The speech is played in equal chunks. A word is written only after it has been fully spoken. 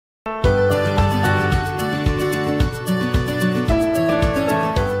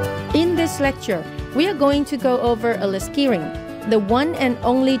lecture, we are going to go over Aliskiren, the one and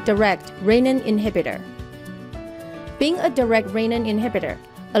only direct renin inhibitor. Being a direct renin inhibitor,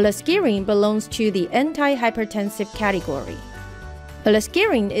 Aliskiren belongs to the antihypertensive category.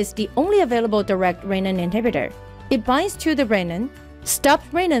 Aliskiren is the only available direct renin inhibitor. It binds to the renin, stops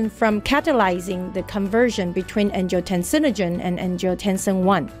renin from catalyzing the conversion between angiotensinogen and angiotensin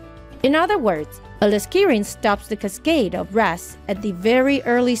 1. In other words, Aliskiren stops the cascade of RAS at the very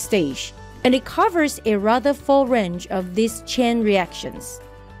early stage, and it covers a rather full range of these chain reactions.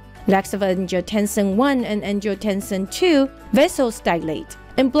 Lacks of angiotensin 1 and angiotensin 2, vessels dilate,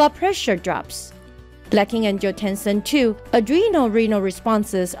 and blood pressure drops. Lacking angiotensin 2, adrenal-renal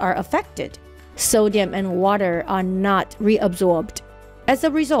responses are affected. Sodium and water are not reabsorbed. As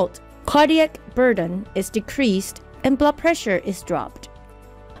a result, cardiac burden is decreased and blood pressure is dropped.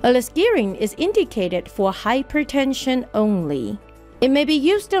 Aliskiren is indicated for hypertension only. It may be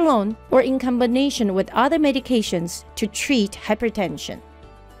used alone or in combination with other medications to treat hypertension.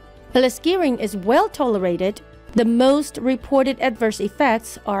 Aliskiren is well tolerated. The most reported adverse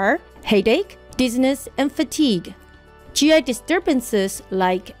effects are headache, dizziness, and fatigue. GI disturbances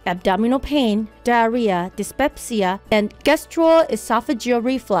like abdominal pain, diarrhea, dyspepsia, and gastroesophageal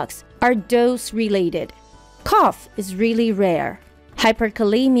reflux are dose-related. Cough is really rare.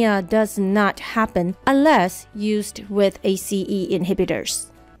 Hyperkalemia does not happen unless used with ACE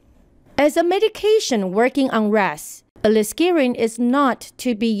inhibitors. As a medication working on RAS, Aliskiren is not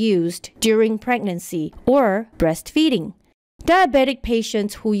to be used during pregnancy or breastfeeding. Diabetic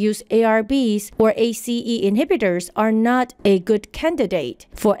patients who use ARBs or ACE inhibitors are not a good candidate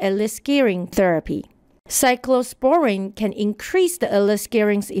for Aliskiren therapy. Cyclosporine can increase the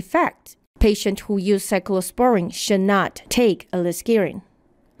Aliskiren's effect. Patients who use cyclosporine should not take Aliskiren.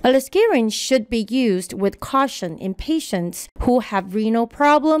 Aliskiren should be used with caution in patients who have renal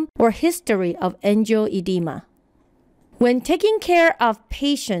problem or history of angioedema. When taking care of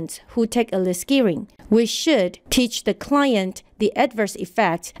patients who take Aliskiren, we should teach the client the adverse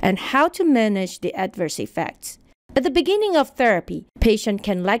effects and how to manage the adverse effects. At the beginning of therapy, patient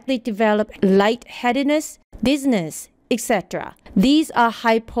can likely develop lightheadedness, dizziness, etc. These are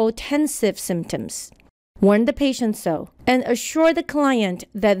hypotensive symptoms. Warn the patient so, and assure the client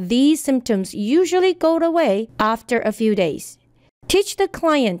that these symptoms usually go away after a few days. Teach the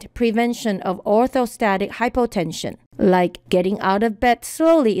client prevention of orthostatic hypotension, like getting out of bed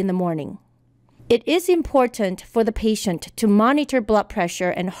slowly in the morning. It is important for the patient to monitor blood pressure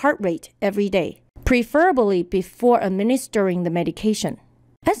and heart rate every day, preferably before administering the medication.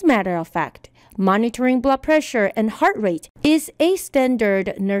 As a matter of fact, monitoring blood pressure and heart rate is a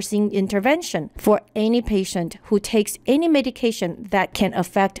standard nursing intervention for any patient who takes any medication that can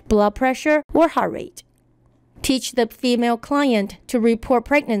affect blood pressure or heart rate. Teach the female client to report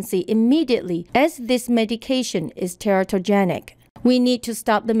pregnancy immediately as this medication is teratogenic. We need to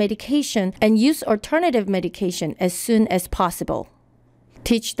stop the medication and use alternative medication as soon as possible.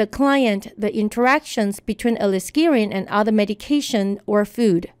 Teach the client the interactions between Aliskiren and other medication or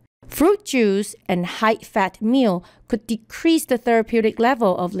food. Fruit juice and high-fat meal could decrease the therapeutic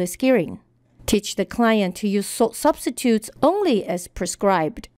level of Aliskiren. Teach the client to use salt substitutes only as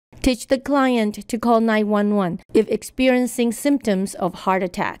prescribed. Teach the client to call 911 if experiencing symptoms of heart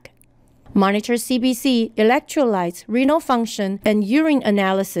attack. Monitor CBC, electrolytes, renal function, and urine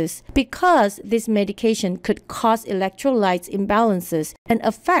analysis because this medication could cause electrolytes imbalances and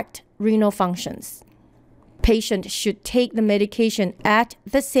affect renal functions. Patient should take the medication at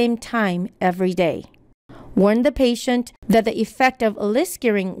the same time every day. Warn the patient that the effect of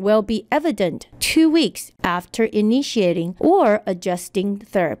Aliskiren will be evident 2 weeks after initiating or adjusting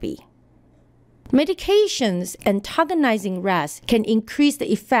therapy. Medications antagonizing RAS can increase the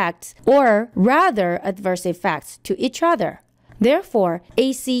effects or rather adverse effects to each other. Therefore,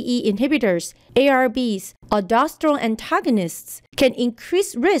 ACE inhibitors, ARBs, aldosterone antagonists can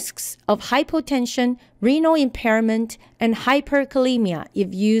increase risks of hypotension, renal impairment, and hyperkalemia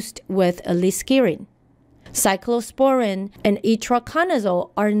if used with Aliskiren. Cyclosporine and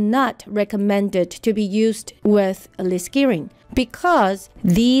itraconazole are not recommended to be used with Aliskiren because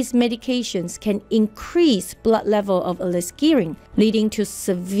these medications can increase blood level of Aliskiren, leading to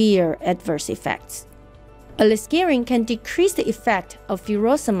severe adverse effects. Aliskiren can decrease the effect of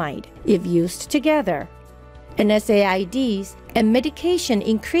furosemide if used together. NSAIDs and medication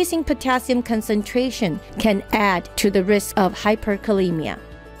increasing potassium concentration can add to the risk of hyperkalemia.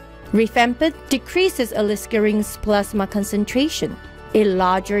 Rifampin decreases Aliskiren's plasma concentration. A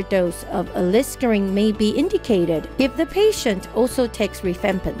larger dose of Aliskiren may be indicated if the patient also takes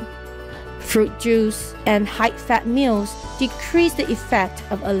rifampin. Fruit juice and high-fat meals decrease the effect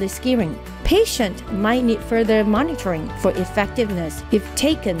of aliskiren. Patient might need further monitoring for effectiveness if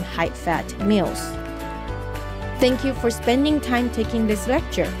taken high-fat meals. Thank you for spending time taking this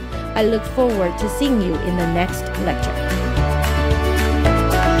lecture. I look forward to seeing you in the next lecture.